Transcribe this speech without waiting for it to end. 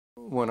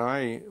when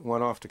I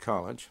went off to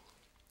college,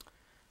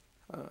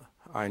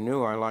 I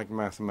knew I liked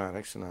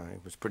mathematics, and I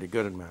was pretty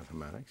good at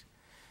mathematics.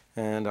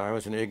 And I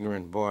was an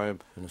ignorant boy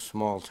in a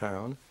small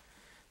town,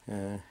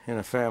 in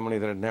a family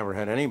that had never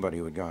had anybody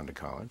who had gone to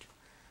college.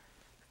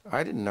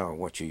 I didn't know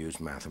what you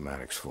used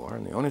mathematics for,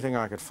 and the only thing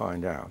I could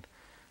find out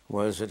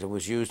was that it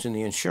was used in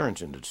the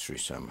insurance industry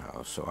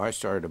somehow. So I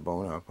started to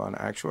bone up on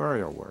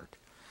actuarial work,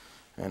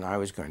 and I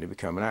was going to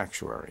become an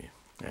actuary.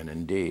 And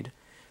indeed,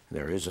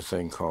 there is a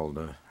thing called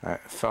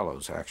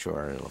fellows,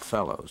 actuarial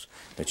fellows,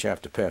 that you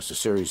have to pass a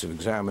series of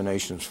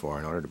examinations for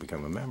in order to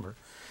become a member.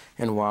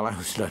 And while I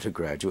was not a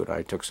graduate,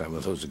 I took some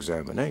of those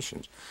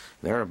examinations.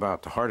 They're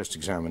about the hardest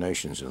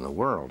examinations in the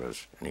world,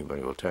 as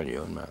anybody will tell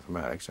you, in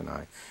mathematics, and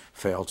I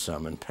failed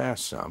some and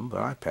passed some,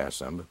 but I passed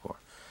some before.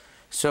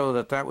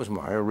 So that was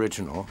my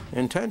original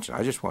intention.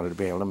 I just wanted to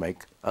be able to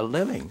make a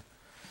living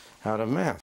out of math.